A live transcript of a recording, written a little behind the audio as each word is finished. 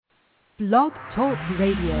Blog Talk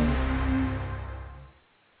Radio.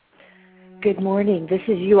 Good morning. This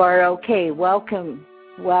is You Are Okay. Welcome.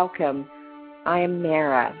 Welcome. I am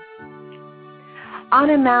Mara. On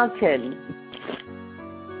a mountain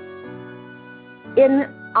in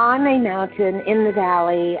the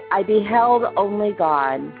valley, I beheld only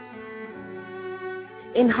God.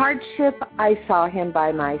 In hardship, I saw him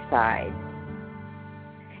by my side.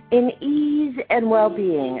 In ease and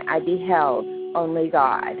well-being, I beheld only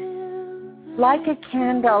God. Like a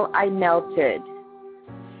candle, I melted.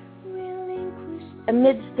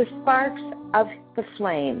 Amidst the sparks of the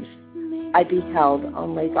flames, I beheld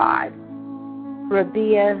only God.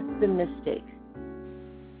 Rabia the Mystic.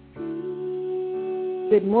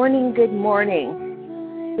 Good morning, good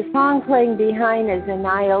morning. The song playing behind is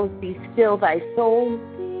Anil's Be Still Thy Soul.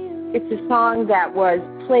 It's a song that was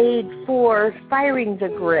played for Firing the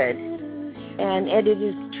Grid, and it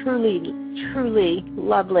is truly, truly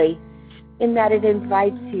lovely in that it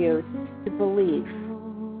invites you to believe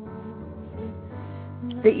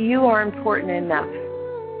that you are important enough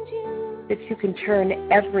that you can turn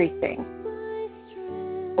everything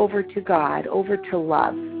over to God, over to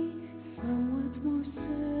love,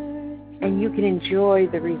 and you can enjoy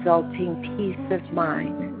the resulting peace of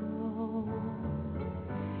mind.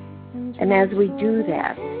 And as we do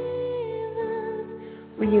that,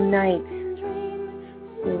 we unite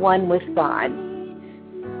one with God.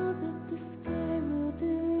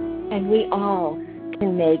 And we all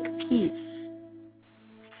can make peace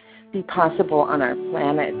be possible on our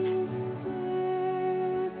planet.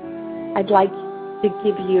 I'd like to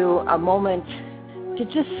give you a moment to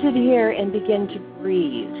just sit here and begin to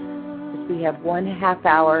breathe. We have 1.5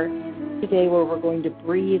 hour today where we're going to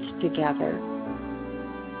breathe together.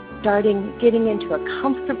 Getting into a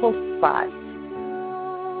comfortable spot.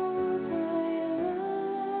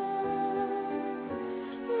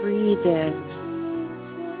 Breathe in.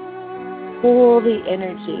 Pull the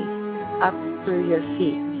energy up through your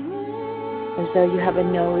feet as though you have a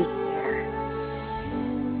nose there.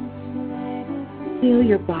 Feel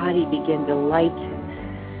your body begin to lighten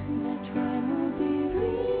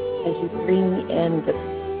as you bring in the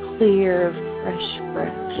clear, fresh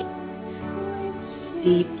breath.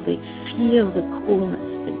 Deeply feel the coolness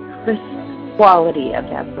and crisp quality of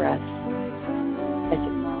that breath as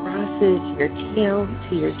it crosses your tail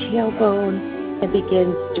to your tailbone and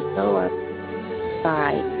begins to go up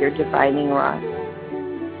by your divining rod.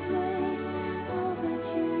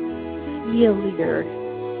 Feel your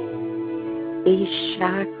base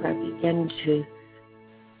chakra begin to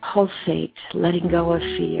pulsate, letting go of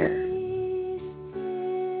fear.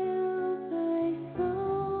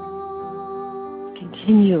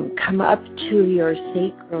 Continue, come up to your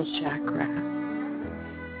sacral chakra.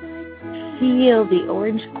 Feel the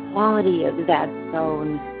orange quality of that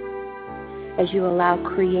zone as you allow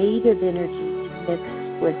creative energy to mix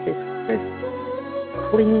with this crisp,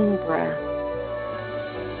 clean breath.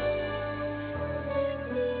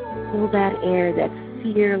 Pull that air, that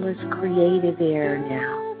fearless, creative air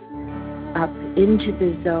now, up into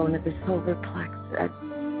the zone of the solar plexus.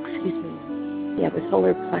 The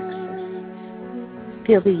solar plexus.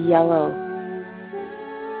 Feel the yellow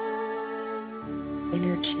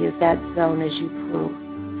energy of that zone as you pull.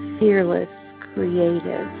 Fearless,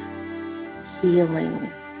 creative,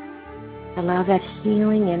 healing. Allow that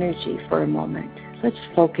healing energy for a moment. Let's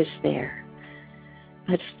focus there.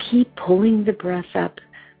 Let's keep pulling the breath up,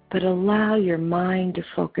 but allow your mind to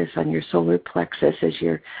focus on your solar plexus as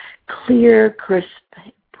your clear, crisp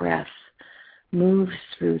breath moves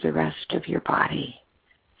through the rest of your body.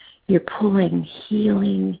 You're pulling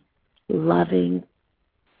healing, loving,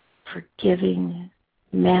 forgiving,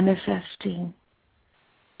 manifesting,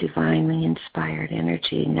 divinely inspired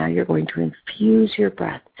energy. Now you're going to infuse your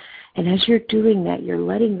breath. And as you're doing that, you're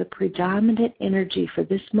letting the predominant energy for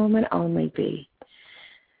this moment only be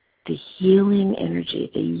the healing energy,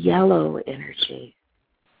 the yellow energy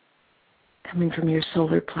coming from your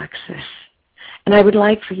solar plexus. And I would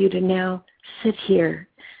like for you to now sit here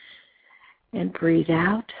and breathe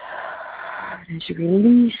out as you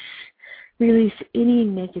release any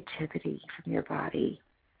negativity from your body,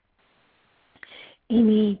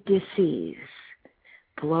 any disease,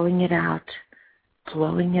 blowing it out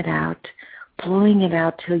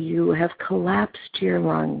till you have collapsed your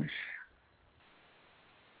lungs.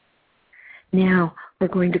 Now we're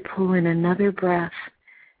going to pull in another breath,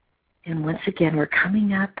 and once again we're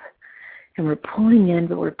coming up and we're pulling in,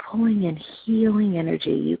 but we're pulling in healing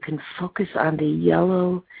energy. You can focus on the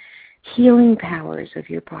yellow healing powers of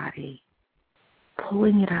your body,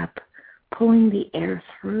 pulling it up, pulling the air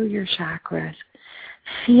through your chakras.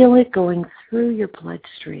 Feel it going through your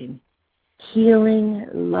bloodstream healing,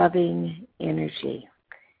 loving energy.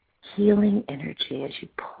 Healing energy as you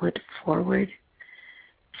pull it forward.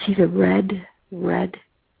 See the red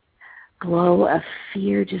glow of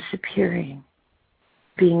fear disappearing,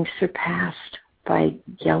 being surpassed by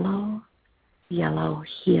yellow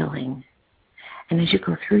healing. And as you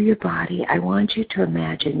go through your body, I want you to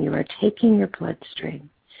imagine you are taking your bloodstream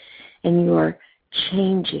and you are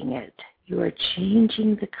changing it. You are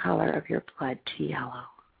changing the color of your blood to yellow.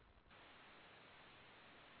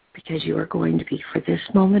 Because you are going to be, for this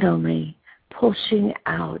moment only, pushing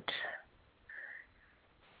out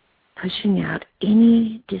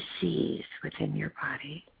any disease within your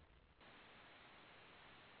body.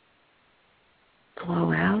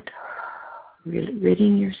 Blow out,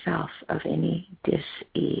 ridding yourself of any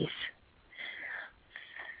dis-ease.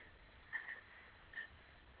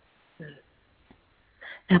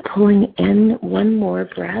 Now pulling in one more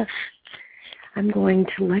breath, I'm going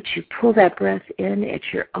to let you pull that breath in at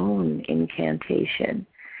your own incantation.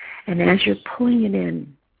 And as you're pulling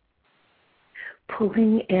in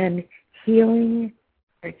healing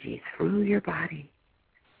energy through your body,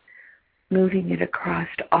 moving it across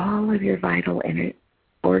all of your vital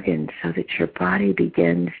organs so that your body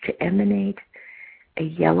begins to emanate a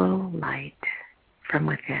yellow light from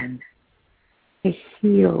within, a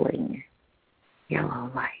healing yellow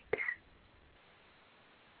light.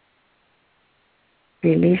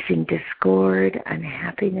 Releasing discord,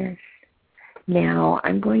 unhappiness. Now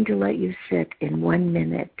I'm going to let you sit in 1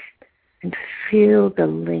 minute and feel the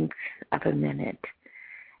length of a minute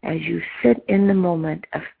as you sit in the moment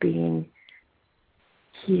of being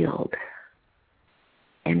healed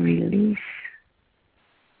and release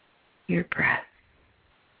your breath.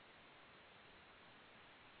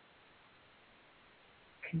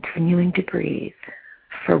 Continuing to breathe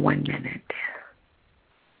for 1 minute.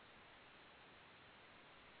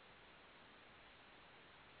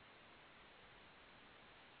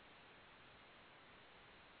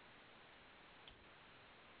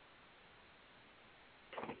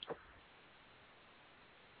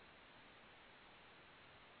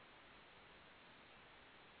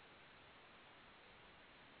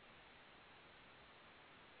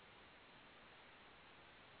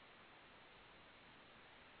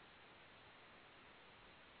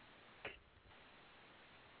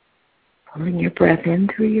 Pulling your breath in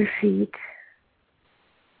through your feet.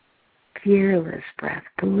 Fearless breath,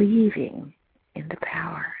 believing in the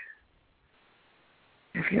power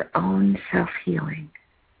of your own self-healing.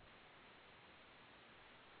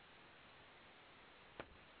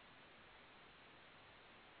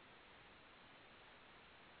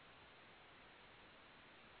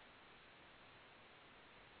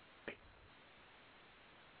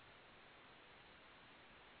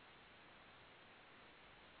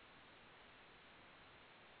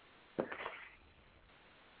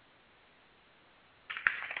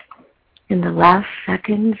 In the last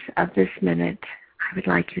seconds of this minute, I would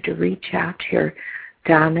like you to reach out to your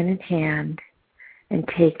dominant hand and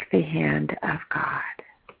take the hand of God.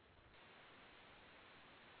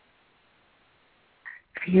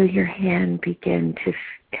 Feel your hand begin to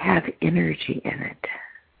have energy in it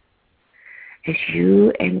as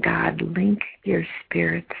you and God link your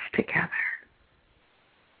spirits together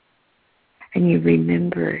and you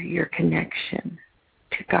remember your connection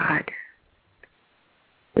to God.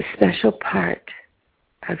 The special part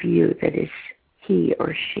of you that is he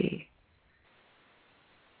or she.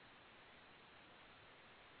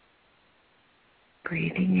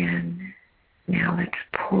 Breathing in. Now let's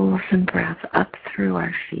pull some breath up through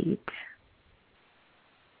our feet.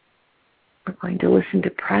 We're going to listen to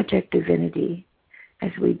Project Divinity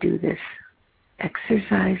as we do this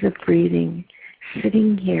exercise of breathing,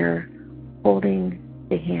 sitting here holding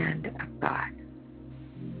the hand of God.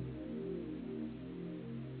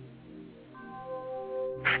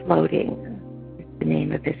 Floating is the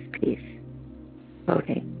name of this piece.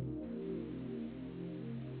 Floating.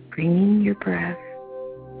 Bringing your breath,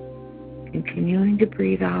 continuing to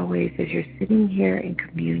breathe always as you're sitting here in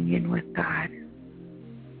communion with God.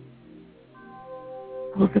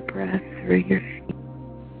 Pull the breath through your feet,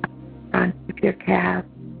 front of your calf,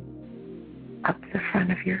 up the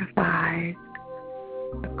front of your thighs,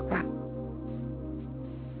 across,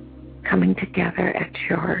 coming together at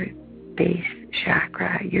your base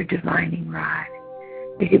chakra, your divining rod,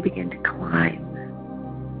 as you begin to climb,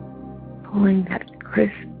 pulling that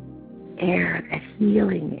crisp air, that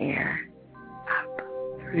healing air, up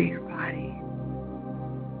through your body.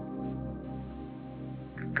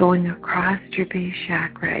 Going across your base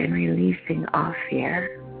chakra and releasing all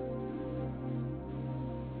fear.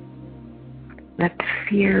 Let the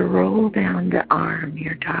fear roll down the arm,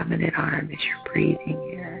 your dominant arm, as you're breathing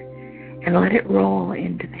here. And let it roll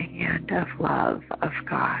into the hand of love of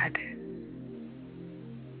God.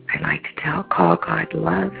 I like to call God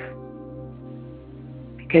love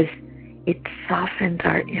because it softens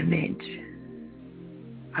our image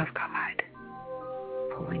of God.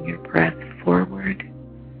 Pulling your breath forward,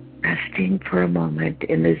 resting for a moment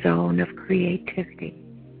in the zone of creativity.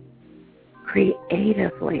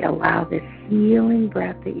 Creatively allow this healing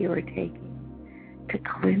breath that you are taking to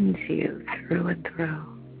cleanse you through and through.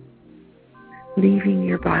 Leaving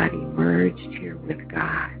your body merged here with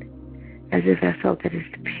God as a vessel that is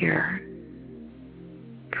pure,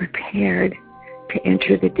 prepared to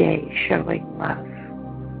enter the day showing love.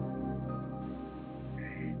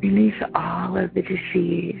 Release all of the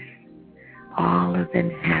disease, all of the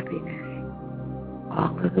unhappiness,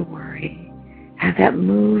 all of the worry. Have that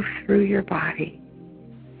move through your body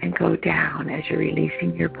and go down as you're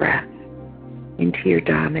releasing your breath into your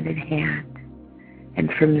dominant hand, and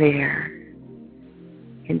from there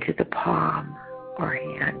into the palm or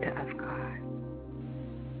hand of God.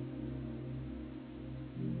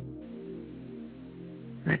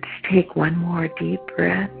 Let's take one more deep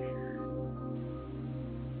breath,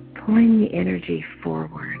 pulling the energy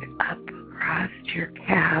forward up across your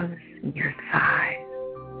calves and your thighs,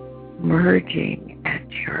 merging at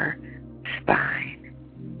your spine,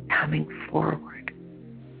 coming forward,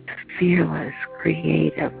 fearless,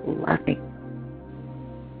 creative, loving,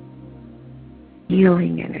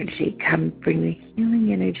 healing energy. Come bring the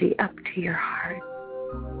healing energy up to your heart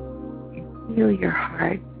and heal your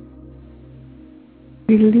heart.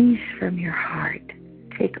 Release from your heart.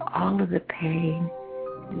 Take all of the pain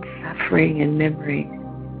and suffering and memories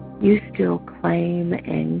you still claim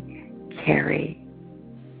and carry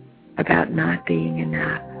about not being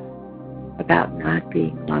enough, about not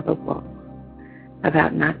being lovable,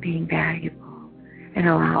 about not being valuable, and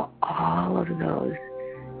allow all of those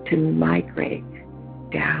to migrate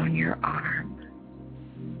down your arm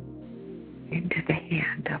into the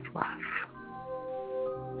hand of love.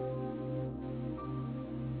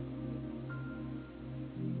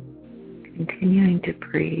 Continuing to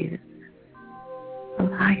breathe,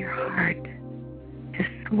 allow your heart to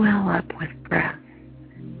swell up with breath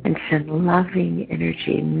and send loving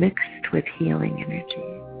energy mixed with healing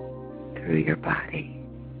energy through your body,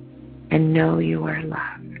 and know you are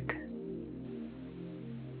loved.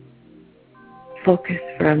 Focus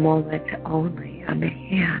for a moment only on the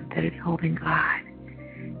hand that is holding God,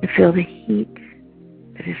 and feel the heat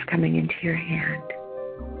that is coming into your hand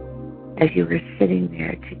as you are sitting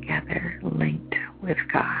there together, linked with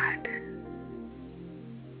God.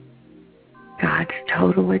 God's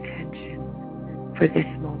total attention for this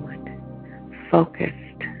moment,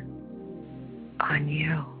 focused on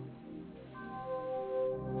you,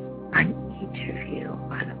 on each of you,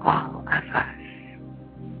 on all of us.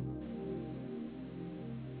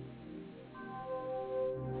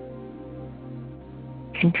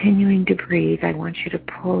 Continuing to breathe, I want you to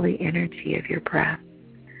pull the energy of your breath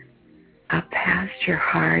up past your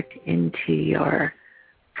heart into your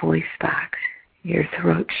voice box, your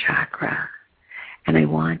throat chakra, and I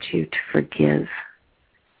want you to forgive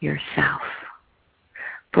yourself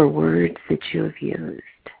for words that you have used.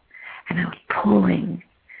 And I'm pulling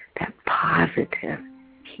that positive,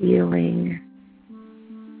 healing,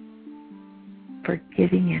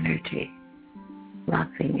 forgiving energy,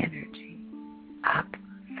 loving energy up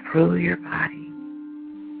through your body,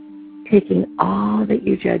 taking all that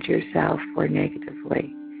you judge yourself for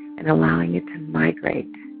negatively and allowing it to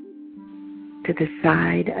migrate to the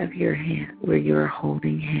side of your hand where you are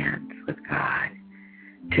holding hands with God,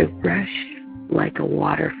 to rush like a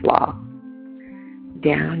waterfall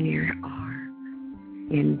down your arm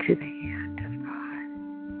into the hand of God.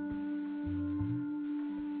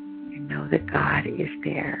 And know that God is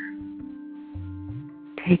there,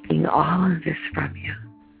 taking all of this from you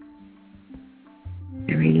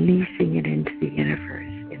and releasing it into the universe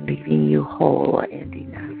and leaving you whole and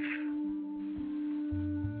enough.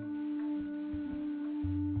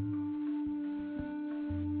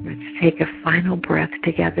 Let's take a final breath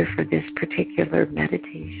together for this particular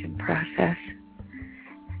meditation process.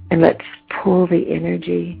 And let's pull the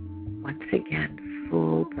energy, once again,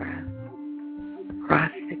 full breath,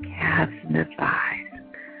 across the calves and the thighs.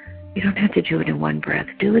 You don't have to do it in one breath.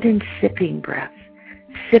 Do it in sipping breaths.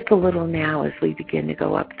 Sip a little now as we begin to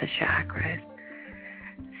go up the chakras.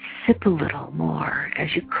 Sip a little more as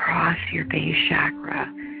you cross your base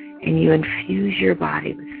chakra and you infuse your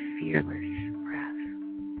body with fearless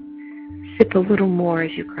breath. Sip a little more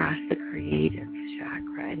as you cross the creative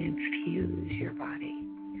chakra and infuse your body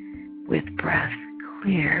with breath,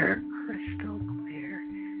 clear, crystal clear,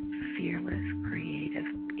 fearless, creative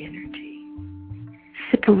energy.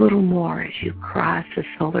 Sip a little more as you cross the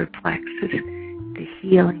solar plexus, the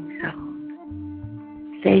healing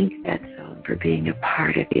zone. Thank that zone for being a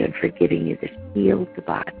part of you and for giving you this healed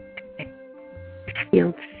body, this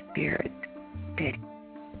healed spirit.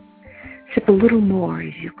 Sip a little more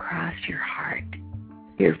as you cross your heart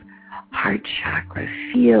chakra.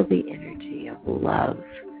 Feel the energy of love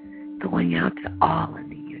going out to all in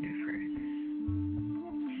the universe.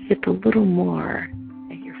 Sip a little more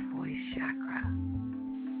at your voice chakra,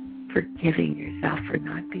 forgiving yourself for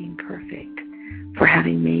not being perfect, for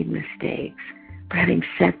having made mistakes, for having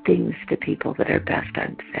said things to people that are best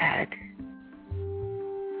unsaid,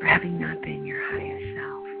 for having not been your highest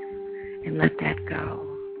self, and let that go.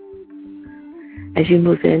 As you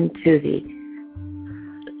move into the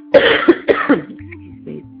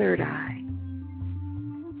third eye,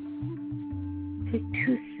 take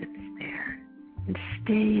 2 sips there and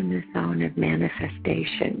stay in the zone of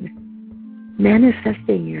manifestation.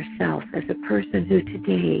 Manifesting yourself as a person who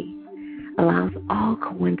today allows all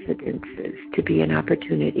coincidences to be an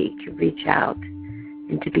opportunity to reach out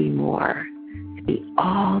and to be more, to be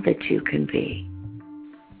all that you can be.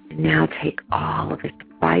 And now take all of this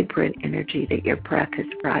vibrant energy that your breath has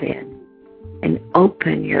brought in and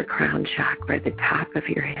open your crown chakra, the top of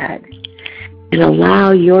your head, and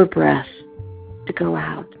allow your breath to go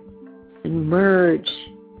out and merge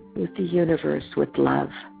with the universe, with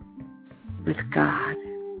love, with God,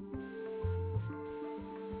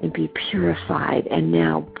 and be purified. And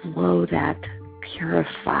now blow that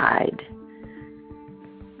purified,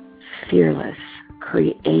 fearless,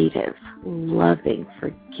 creative, loving,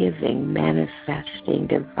 forgiving, manifesting,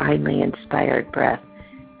 divinely inspired breath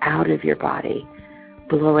out of your body.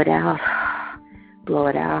 Blow it out. Blow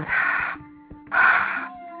it out.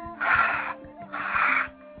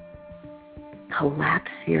 Collapse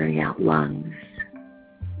your lungs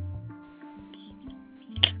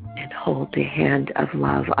and hold the hand of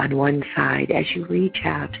love on one side as you reach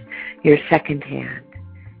out your second hand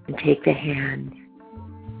and take the hand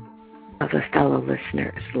of a fellow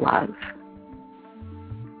listener's love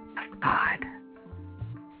of God.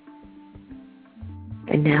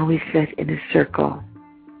 And now we sit in a circle.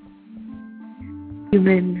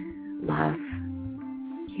 Human love,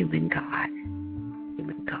 human God,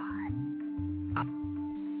 human God.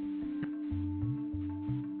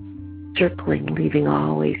 Circling, leaving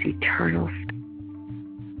always eternal space,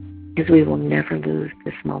 because we will never lose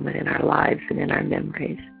this moment in our lives and in our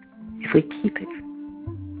memories if we keep it,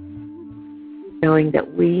 knowing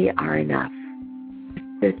that we are enough.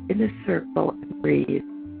 Sit in a circle and breathe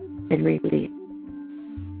and release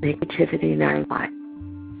negativity in our life.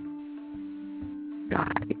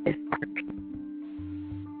 God is our peace.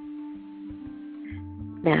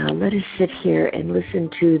 Now let us sit here and listen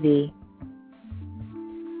to the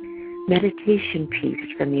meditation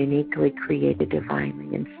piece from Uniquely Created,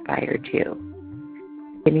 Divinely Inspired You.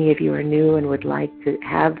 If any of you are new and would like to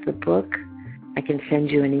have the book, I can send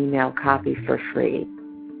you an email copy for free.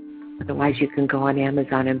 Otherwise, you can go on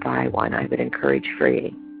Amazon and buy one. I would encourage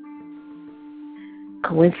free.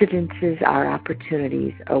 Coincidences are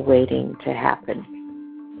opportunities awaiting to happen.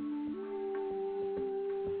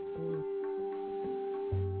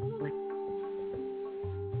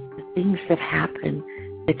 The things that happen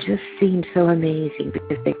that just seem so amazing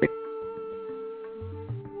because they were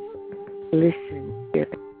listen, hear.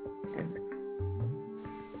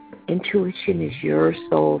 Intuition is your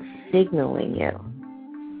soul signaling you.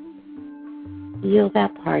 Feel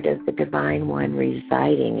that part of the Divine One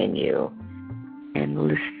residing in you and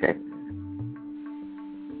listen.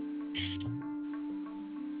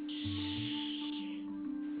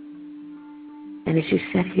 And as you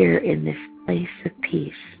sit here in this place of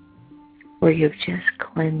peace, where you've just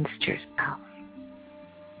cleansed yourself,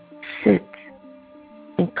 sit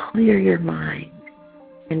and clear your mind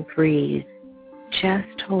and breathe,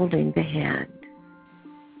 just holding the hand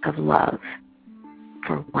of love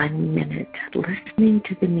for 1 minute, listening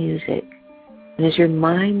to the music. And as your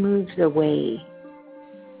mind moves away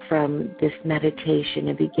from this meditation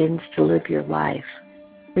and begins to live your life,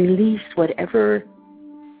 release whatever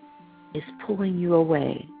is pulling you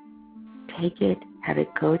away. Take it, have it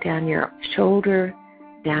go down your shoulder,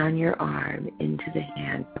 down your arm, into the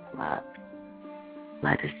hand of love.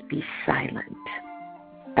 Let us be silent.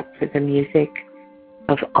 Up for the music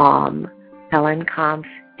of Om, Helen Kampf,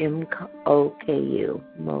 M-O-K-U,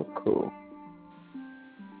 Moku.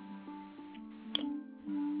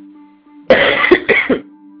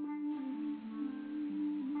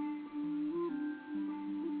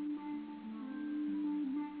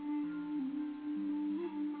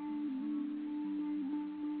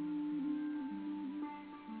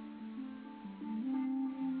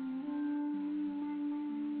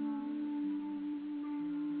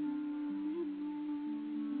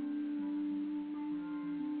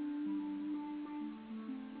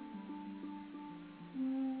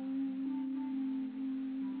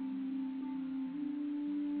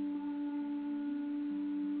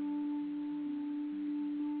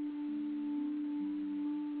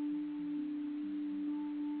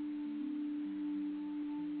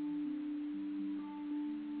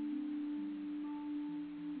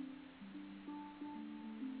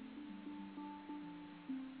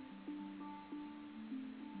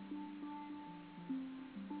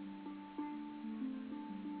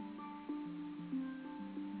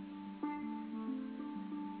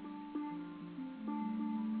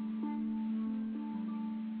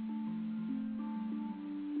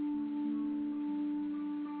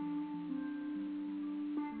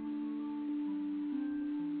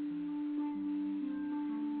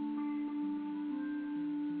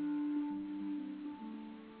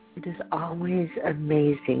 It is always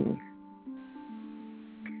amazing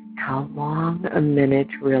how long a minute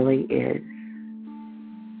really is.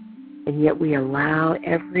 And yet we allow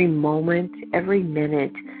every moment, every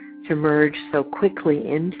minute to merge so quickly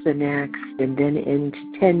into the next, and then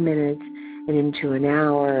into 10 minutes, and into an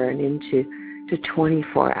hour, and into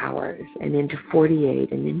 24 hours, and into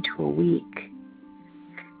 48, and into a week,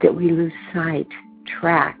 that we lose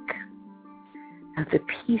track of the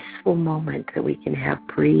peaceful moment that we can have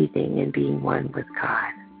breathing and being one with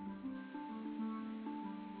God.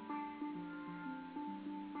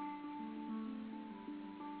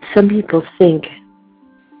 Some people think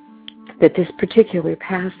that this particular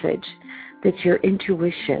passage, that your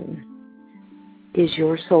intuition is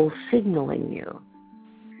your soul signaling you,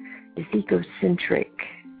 is egocentric,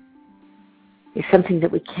 is something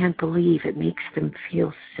that we can't believe. It makes them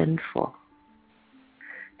feel sinful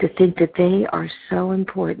to think that they are so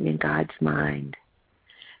important in God's mind,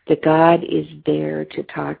 that God is there to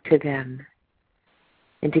talk to them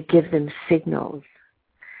and to give them signals.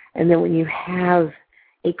 And that when you have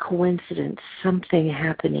a coincidence, something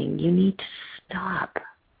happening, you need to stop.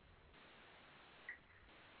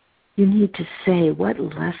 You need to say, what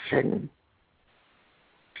lesson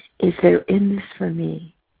is there in this for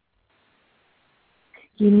me?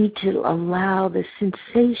 You need to allow the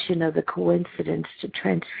sensation of the coincidence to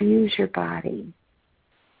transfuse your body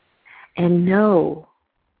and know,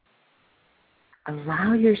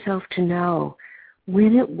 allow yourself to know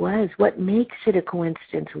when it was, what makes it a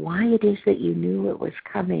coincidence, why it is that you knew it was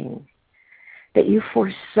coming, that you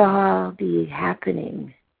foresaw the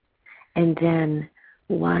happening, and then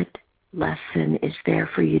what lesson is there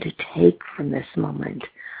for you to take from this moment?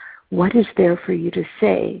 What is there for you to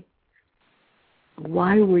say?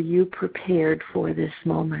 Why were you prepared for this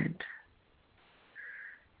moment?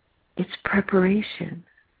 It's preparation.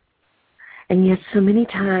 And yet so many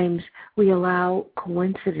times we allow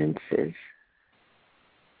coincidences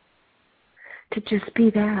to just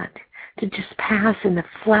be that, to just pass in the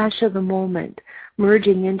flash of the moment,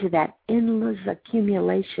 merging into that endless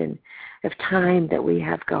accumulation of time that we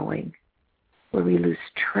have going, where we lose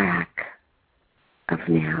track of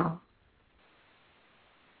now.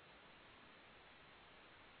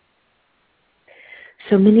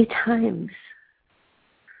 So many times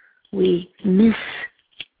we miss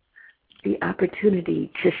the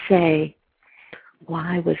opportunity to say,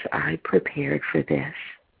 why was I prepared for this?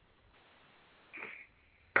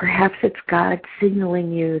 Perhaps it's God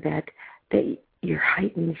signaling you that your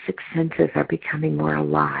heightened sixth senses are becoming more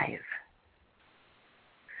alive.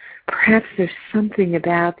 Perhaps there's something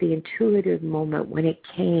about the intuitive moment when it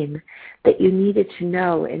came that you needed to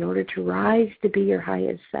know in order to rise to be your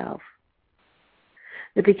highest self.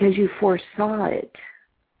 That because you foresaw it,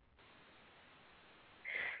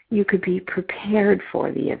 you could be prepared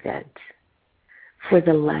for the event, for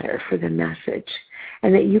the letter, for the message,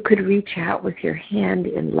 and that you could reach out with your hand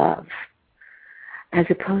in love, as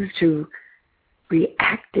opposed to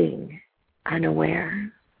reacting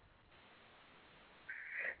unaware.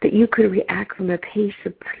 That you could react from a place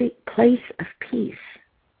of peace,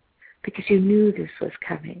 because you knew this was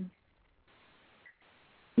coming.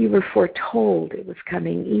 You were foretold it was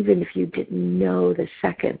coming, even if you didn't know the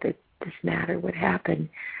second that this matter would happen.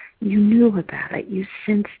 You knew about it. You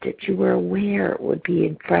sensed it. You were aware it would be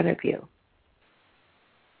in front of you.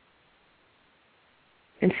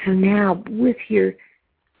 And so now, with your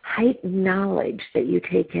heightened knowledge that you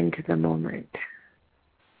take into the moment,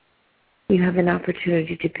 you have an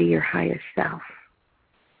opportunity to be your highest self.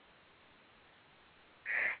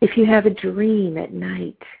 If you have a dream at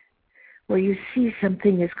night where you see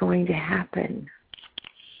something is going to happen,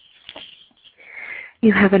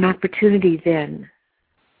 you have an opportunity then,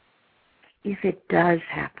 if it does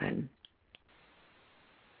happen,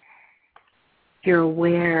 you're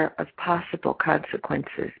aware of possible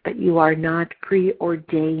consequences, but you are not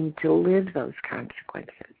preordained to live those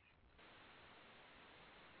consequences.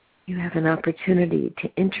 You have an opportunity to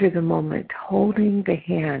enter the moment holding the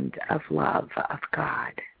hand of love of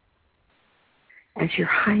God as your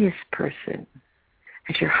highest person,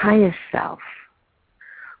 as your highest self,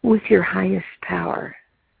 with your highest power,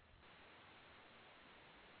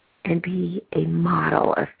 and be a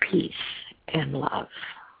model of peace and love.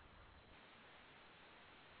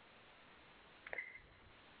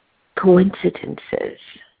 Coincidences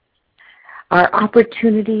are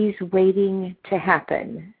opportunities waiting to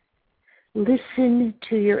happen. Listen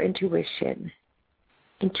to your intuition.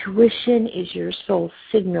 Intuition is your soul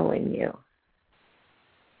signaling you.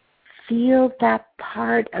 Feel that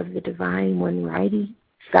part of the Divine One residing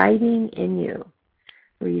in you,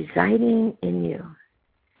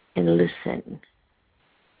 and listen.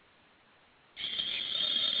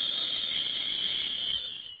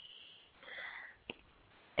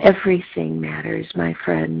 Everything matters, my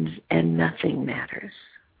friends, and nothing matters.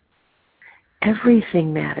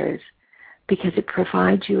 Everything matters because it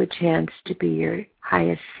provides you a chance to be your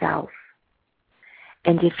highest self.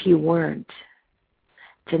 And if you weren't,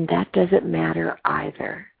 then that doesn't matter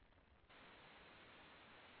either,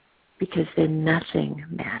 because then nothing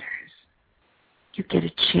matters. You get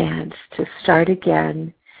a chance to start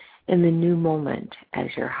again in the new moment as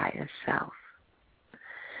your highest self.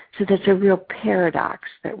 So that's a real paradox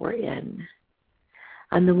that we're in.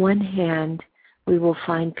 On the one hand, we will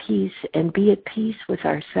find peace and be at peace with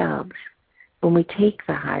ourselves when we take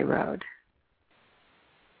the high road.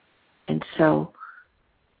 And so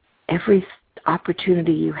every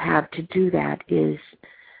opportunity you have to do that is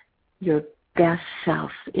your best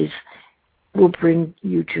self, will bring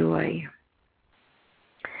you joy.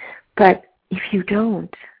 But if you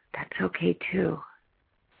don't, that's okay too,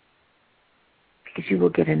 because you will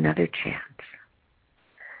get another chance,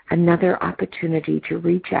 another opportunity to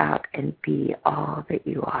reach out and be all that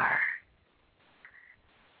you are.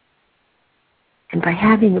 And by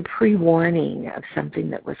having a pre-warning of something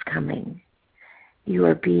that was coming, you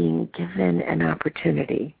are being given an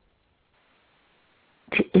opportunity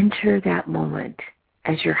to enter that moment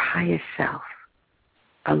as your highest self,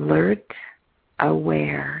 alert,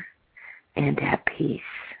 aware, and at peace.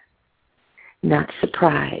 Not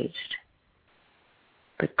surprised,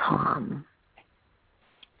 but calm.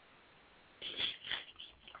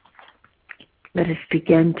 Let us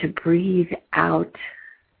begin to breathe out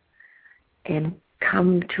and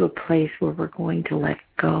come to a place where we're going to let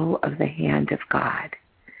go of the hand of God.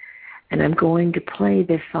 And I'm going to play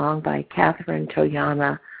this song by Catherine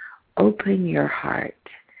Toyama, Open Your Heart,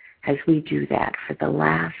 as we do that for the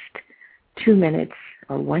last 2 minutes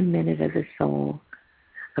or 1 minute of the soul,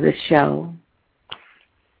 of the show,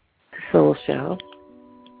 the soul show.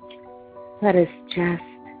 Let us just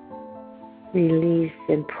release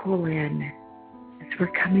and pull in as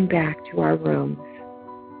we're coming back to our rooms,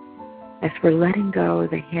 as we're letting go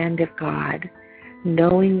of the hand of God,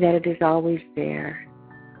 knowing that it is always there.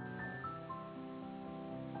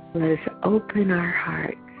 Let us open our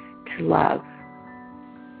hearts to love,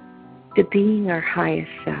 to being our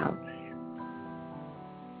highest selves,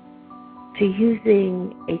 to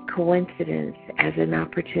using a coincidence as an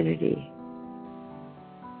opportunity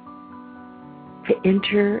to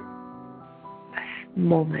enter a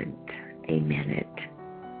moment, a minute,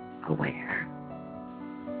 aware,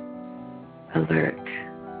 alert,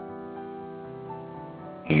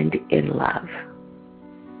 and in love.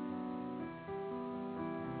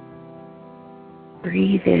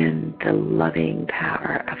 Breathe in the loving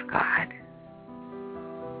power of God.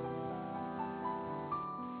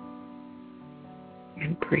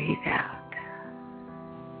 And breathe out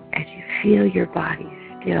as you feel your body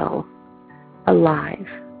still alive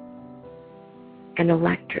and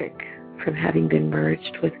electric from having been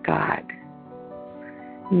merged with God.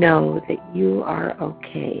 Know that you are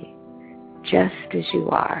okay just as you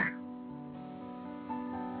are.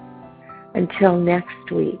 Until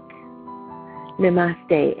next week,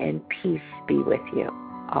 namaste and peace be with you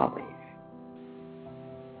always.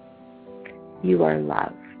 You are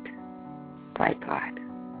loved by God.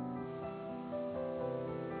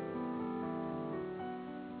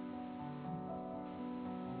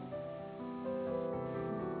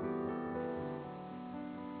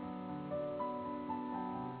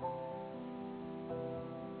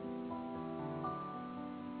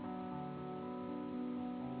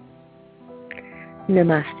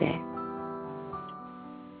 Namaste.